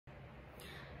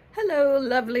Hello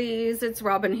lovelies, it's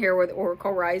Robin here with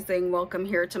Oracle Rising. Welcome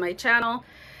here to my channel.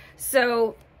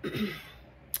 So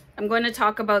I'm going to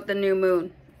talk about the new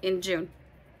moon in June.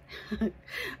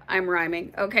 I'm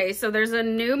rhyming. Okay, so there's a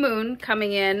new moon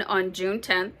coming in on June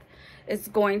 10th. It's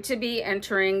going to be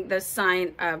entering the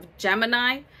sign of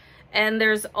Gemini, and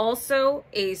there's also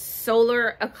a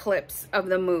solar eclipse of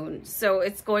the moon. So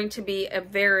it's going to be a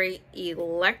very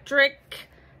electric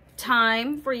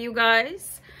time for you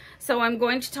guys. So I'm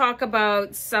going to talk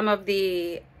about some of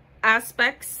the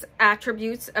aspects,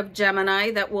 attributes of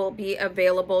Gemini that will be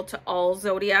available to all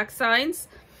zodiac signs.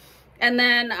 And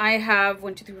then I have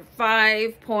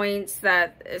 5 points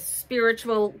that is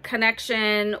spiritual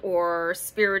connection or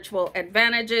spiritual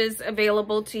advantages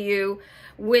available to you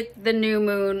with the new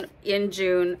moon in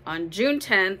June on June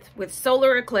 10th with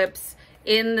solar eclipse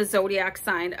in the zodiac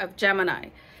sign of Gemini.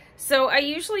 So I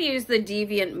usually use the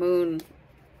Deviant Moon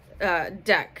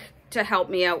deck to help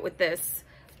me out with this,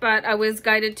 but I was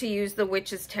guided to use the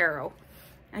Witch's Tarot.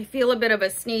 I feel a bit of a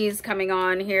sneeze coming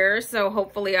on here, so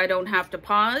hopefully I don't have to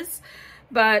pause.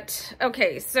 But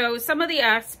okay, so some of the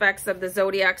aspects of the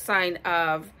zodiac sign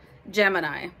of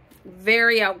Gemini,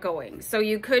 very outgoing. So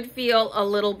you could feel a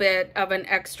little bit of an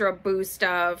extra boost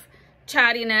of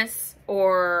chattiness,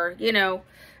 or, you know,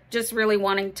 just really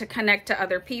wanting to connect to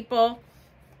other people.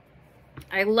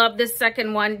 I love this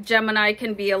second one. Gemini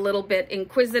can be a little bit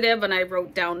inquisitive, and I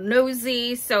wrote down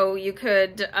nosy. So you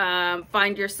could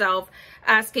find yourself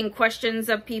asking questions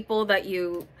of people that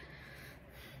you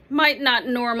might not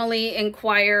normally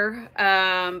inquire,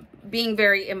 being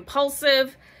very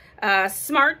impulsive,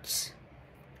 smart,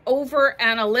 over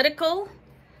analytical,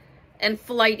 and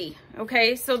flighty.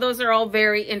 Okay, so those are all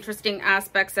very interesting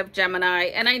aspects of Gemini,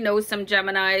 and I know some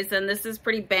Geminis, and this is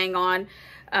pretty bang on.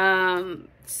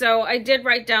 So I did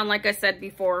write down, like I said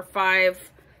before,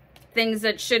 5 things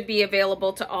that should be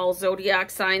available to all zodiac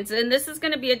signs. And this is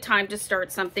going to be a time to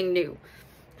start something new.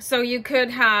 So you could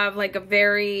have like a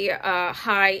very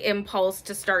high impulse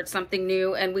to start something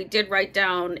new. And we did write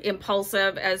down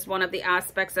impulsive as one of the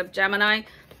aspects of Gemini.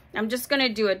 I'm just going to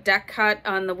do a deck cut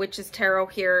on the Witch's Tarot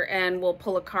here, and we'll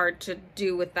pull a card to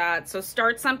do with that. So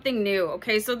start something new.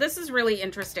 Okay, so this is really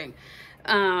interesting.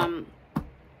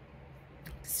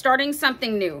 Starting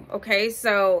something new. Okay,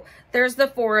 so there's the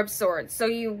 4 of Swords. So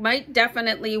you might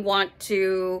definitely want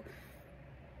to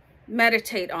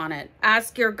meditate on it.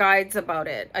 Ask your guides about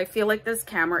it. I feel like this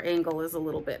camera angle is a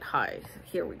little bit high.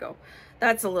 Here we go.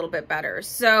 That's a little bit better.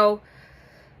 So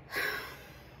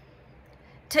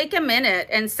take a minute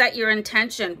and set your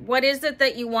intention. What is it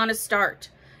that you want to start?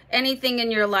 Anything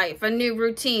in your life, a new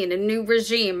routine, a new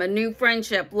regime, a new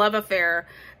friendship, love affair,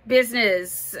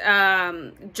 business,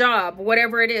 job,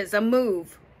 whatever it is, a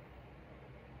move.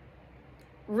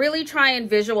 Really try and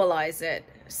visualize it.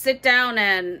 Sit down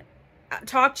and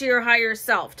talk to your higher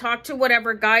self. Talk to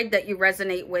whatever guide that you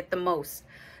resonate with the most.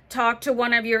 Talk to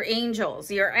one of your angels,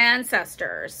 your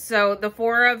ancestors. So the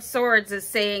 4 of Swords is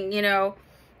saying, you know,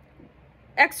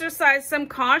 exercise some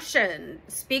caution.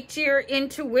 Speak to your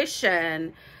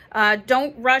intuition.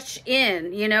 Don't rush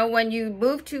in. You know, when you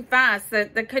move too fast,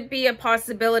 that could be a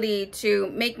possibility to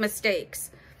make mistakes.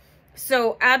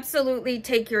 So absolutely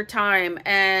take your time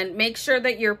and make sure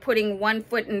that you're putting one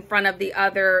foot in front of the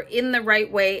other in the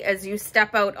right way as you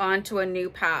step out onto a new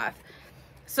path.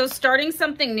 So starting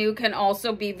something new can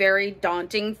also be very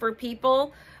daunting for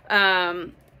people.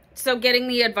 So getting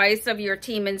the advice of your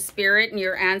team in spirit and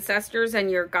your ancestors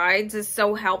and your guides is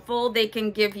so helpful. They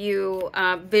can give you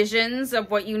visions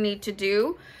of what you need to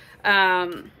do.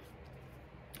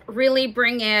 Really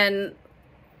bring in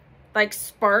like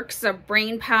sparks of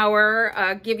brain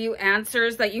power, give you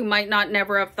answers that you might not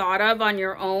never have thought of on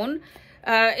your own.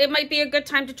 It might be a good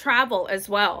time to travel as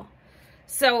well.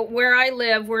 So where I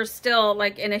live, we're still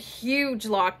like in a huge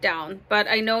lockdown, but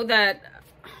I know that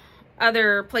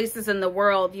other places in the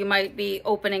world, you might be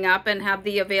opening up and have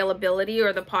the availability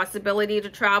or the possibility to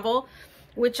travel,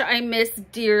 which I miss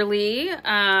dearly.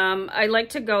 I like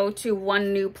to go to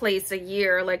one new place a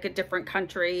year, like a different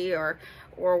country or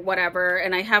whatever,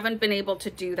 and I haven't been able to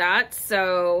do that.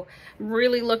 So I'm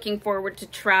really looking forward to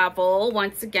travel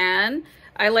once again.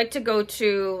 I like to go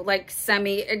to like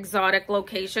semi-exotic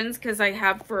locations because I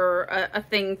have a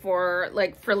thing for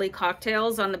like frilly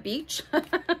cocktails on the beach.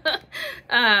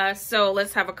 So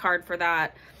let's have a card for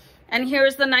that. And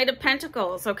here's the Knight of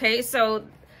Pentacles. Okay, so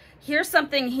here's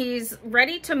something. He's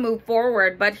ready to move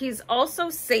forward, but he's also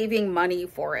saving money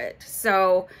for it.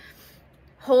 So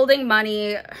holding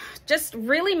money, just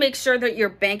really make sure that your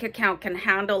bank account can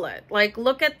handle it. Like,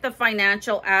 look at the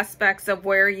financial aspects of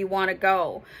where you want to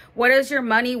go. What is your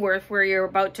money worth where you're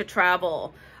about to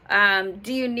travel?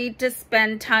 Do you need to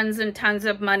spend tons and tons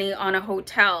of money on a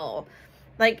hotel?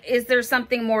 Like, is there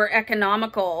something more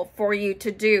economical for you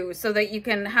to do so that you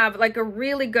can have like a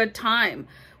really good time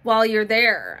while you're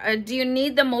there? Do you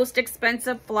need the most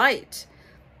expensive flight?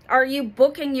 Are you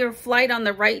booking your flight on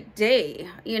the right day?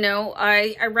 You know,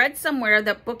 I read somewhere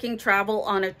that booking travel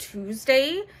on a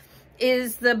Tuesday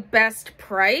is the best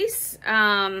price.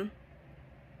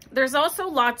 There's also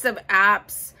lots of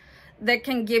apps that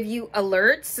can give you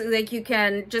alerts. Like, you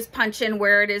can just punch in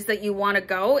where it is that you want to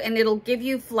go and it'll give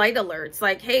you flight alerts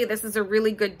like, hey, this is a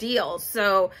really good deal.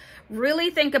 So really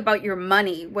think about your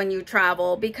money when you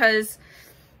travel, because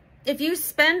if you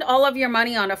spend all of your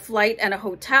money on a flight and a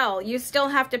hotel, you still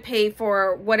have to pay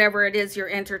for whatever it is, your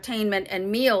entertainment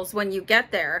and meals when you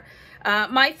get there.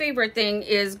 My favorite thing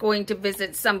is going to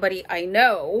visit somebody I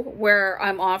know where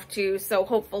I'm off to. So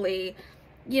hopefully,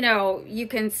 you know, you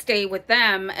can stay with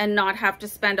them and not have to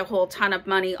spend a whole ton of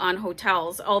money on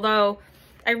hotels. Although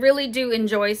I really do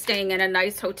enjoy staying in a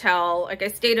nice hotel. Like, I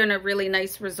stayed in a really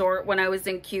nice resort when I was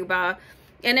in Cuba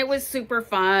and it was super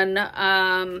fun.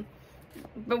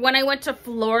 But when I went to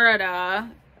Florida,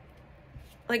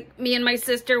 like, me and my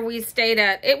sister, we stayed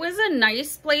at, it was a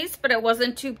nice place, but it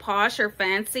wasn't too posh or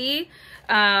fancy,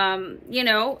 you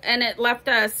know, and it left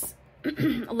us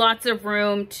lots of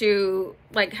room to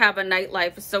like have a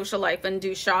nightlife, a social life, and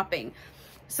do shopping.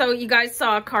 So you guys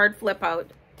saw a card flip out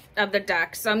of the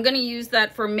deck. So I'm going to use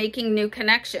that for making new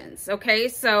connections. Okay.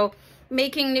 So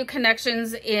making new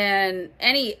connections in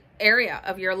any area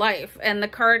of your life. And the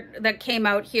card that came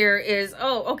out here is,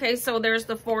 oh, okay. So there's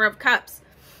the Four of Cups.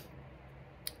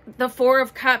 The Four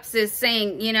of Cups is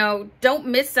saying, you know, don't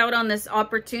miss out on this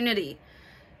opportunity.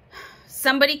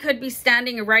 Somebody could be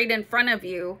standing right in front of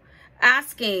you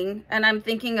asking, and I'm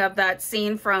thinking of that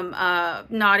scene from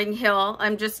Notting Hill.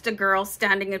 I'm just a girl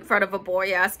standing in front of a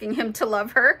boy asking him to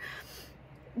love her.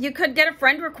 You could get a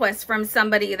friend request from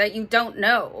somebody that you don't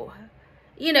know.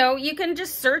 You know, you can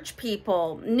just search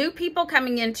people. New people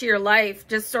coming into your life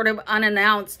just sort of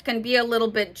unannounced can be a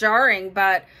little bit jarring,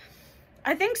 but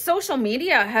I think social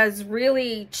media has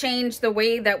really changed the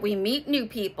way that we meet new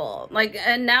people. Like,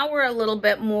 and now we're a little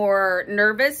bit more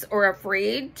nervous or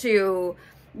afraid to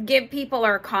give people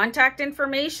our contact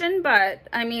information. But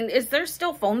I mean, is there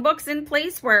still phone books in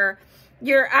place where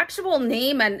your actual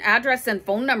name and address and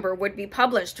phone number would be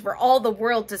published for all the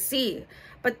world to see?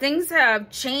 But things have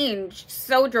changed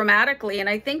so dramatically, and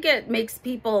I think it makes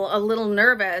people a little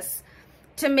nervous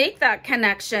to make that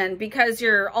connection because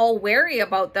you're all wary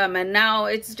about them. And now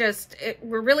it's just,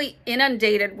 we're really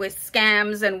inundated with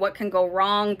scams and what can go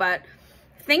wrong, but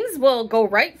things will go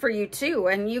right for you too.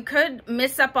 And you could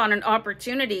miss up on an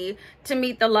opportunity to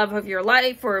meet the love of your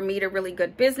life, or meet a really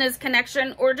good business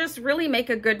connection, or just really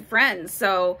make a good friend.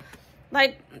 So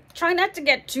like, try not to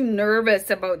get too nervous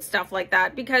about stuff like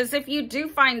that, because if you do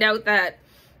find out that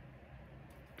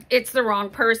it's the wrong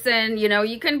person, you know,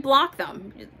 you can block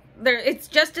them. It's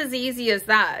just as easy as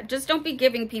that. Just don't be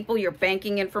giving people your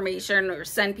banking information or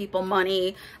send people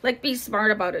money. Like, be smart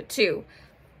about it too.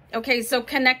 Okay, so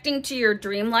connecting to your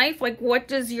dream life. Like, what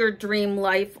does your dream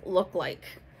life look like?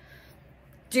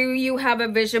 Do you have a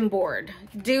vision board?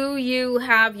 Do you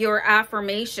have your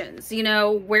affirmations? You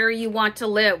know, where you want to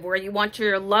live, where you want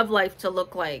your love life to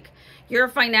look like, your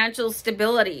financial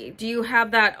stability. Do you have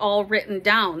that all written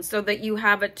down so that you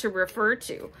have it to refer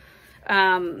to?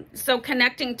 So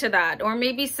connecting to that, or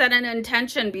maybe set an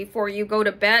intention before you go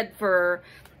to bed for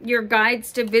your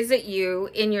guides to visit you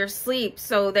in your sleep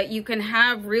so that you can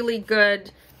have really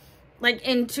good, like,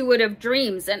 intuitive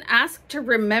dreams. And ask to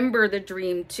remember the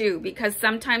dream too, because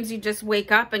sometimes you just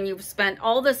wake up and you've spent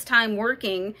all this time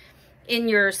working in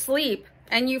your sleep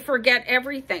and you forget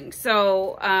everything.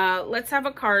 So let's have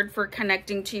a card for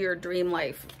connecting to your dream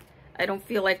life. I don't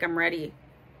feel like I'm ready.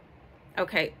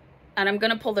 Okay. And I'm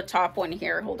going to pull the top one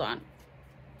here. Hold on.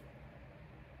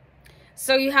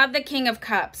 So you have the King of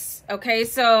Cups. Okay,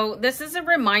 so this is a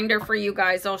reminder for you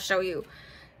guys. I'll show you,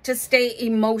 to stay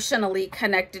emotionally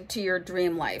connected to your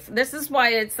dream life. This is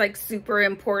why it's like super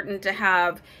important to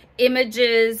have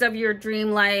images of your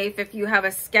dream life. If you have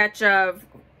a sketch of,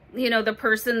 you know, the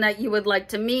person that you would like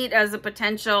to meet as a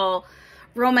potential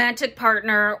romantic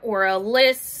partner, or a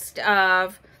list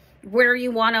of where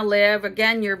you want to live.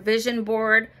 Again, your vision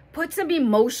board. Put some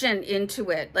emotion into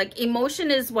it. Like, emotion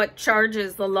is what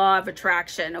charges the law of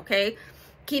attraction, okay?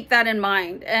 Keep that in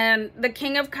mind. And the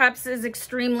King of Cups is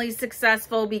extremely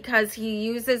successful because he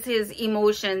uses his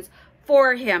emotions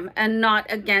for him and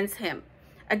not against him,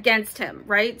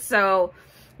 right? So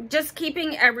just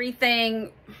keeping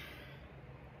everything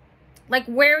like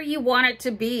where you want it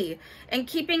to be, and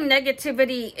keeping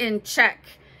negativity in check,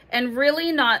 and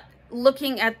really not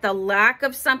looking at the lack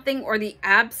of something or the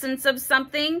absence of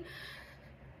something.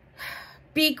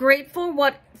 Be grateful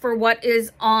for what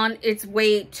is on its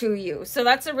way to you. So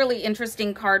that's a really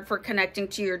interesting card for connecting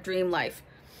to your dream life.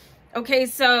 Okay,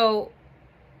 so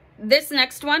this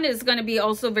next one is going to be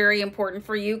also very important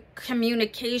for you.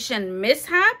 Communication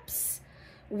mishaps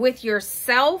with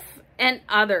yourself and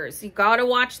others. You got to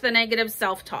watch the negative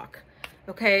self-talk.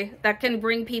 Okay, that can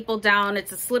bring people down.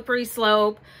 It's a slippery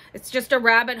slope. It's just a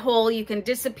rabbit hole. You can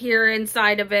disappear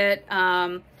inside of it.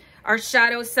 Our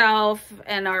shadow self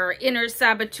and our inner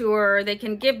saboteur, they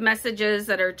can give messages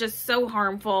that are just so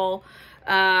harmful.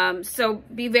 So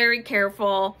be very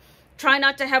careful. Try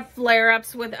not to have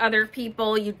flare-ups with other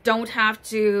people. You don't have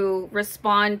to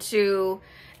respond to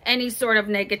any sort of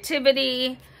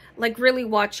negativity. Like, really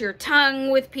watch your tongue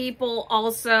with people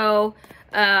also.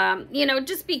 You know,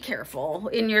 just be careful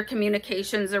in your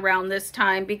communications around this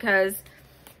time, because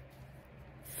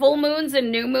full moons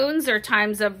and new moons are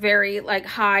times of very like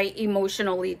high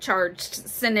emotionally charged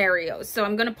scenarios. So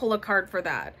I'm going to pull a card for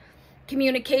that.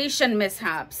 Communication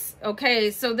mishaps. Okay,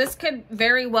 so this could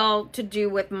very well to do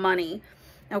with money.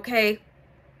 Okay,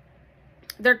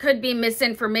 there could be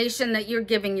misinformation that you're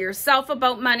giving yourself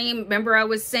about money. Remember, I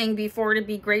was saying before to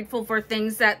be grateful for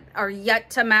things that are yet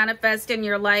to manifest in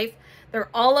your life. They're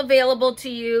all available to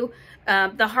you.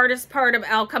 The hardest part of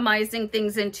alchemizing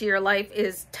things into your life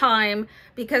is time,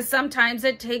 because sometimes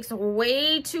it takes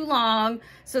way too long.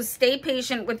 So stay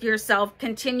patient with yourself.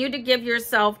 Continue to give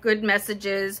yourself good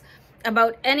messages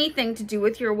about anything to do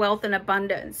with your wealth and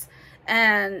abundance.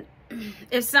 And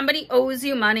if somebody owes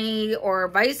you money or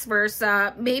vice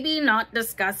versa, maybe not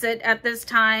discuss it at this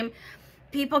time.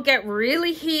 People get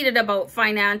really heated about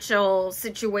financial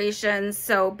situations,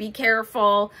 so be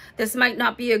careful. This might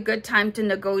not be a good time to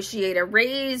negotiate a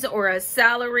raise or a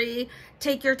salary.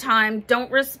 Take your time. Don't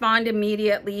respond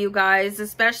immediately, you guys,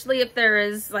 especially if there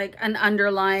is like an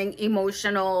underlying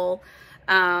emotional,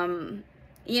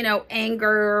 you know,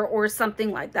 anger or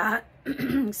something like that.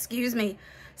 Excuse me.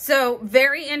 So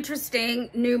very interesting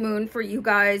new moon for you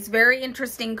guys. Very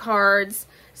interesting cards.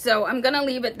 So I'm going to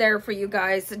leave it there for you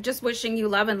guys. Just wishing you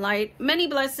love and light. Many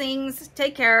blessings.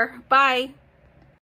 Take care. Bye.